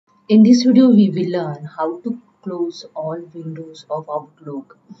In this video, we will learn how to close all windows of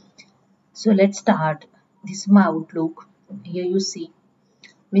Outlook. So let's start. This is my Outlook. Here you see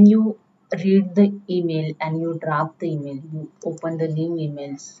when you read the email and you draft the email, you open the new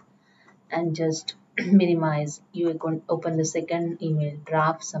emails and just minimize. You can open the second email,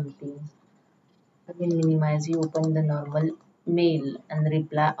 draft something. Again, minimize. You open the normal mail and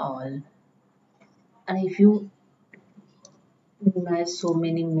reply all. And if you minimize so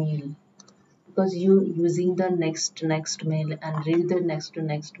many mail, because you using the next mail and read the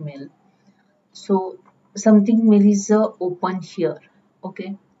next mail, so something mail is open here.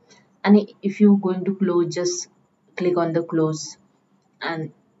 Okay, and if you going to close, just click on the close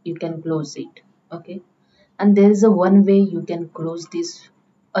and you can close it. Okay, and there is a one way you can close these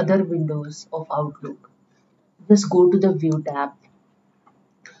other windows of Outlook. Just go to the view tab.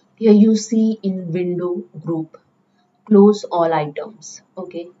 Here you see in window group, close all items.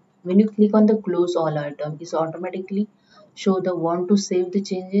 Okay, when you click on the close all item, it's automatically show the want to save the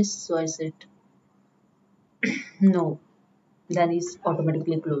changes. So I said no, then it's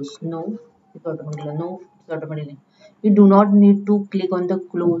automatically closed. No, it's automatically no, it's automatically. You do not need to click on the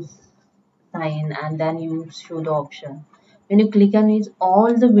close sign and then you show the option. When you click on it,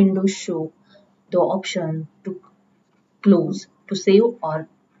 all the windows show the option to close, to save, or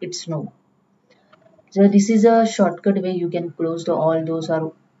it's no. So this is a shortcut way you can close the all those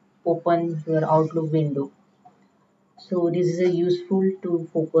are open your Outlook window. So this is a useful to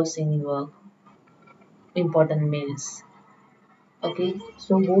focus in your important mails. Okay,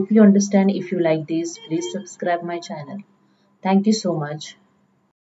 so hope you understand. If you like this, please subscribe my channel. Thank you so much.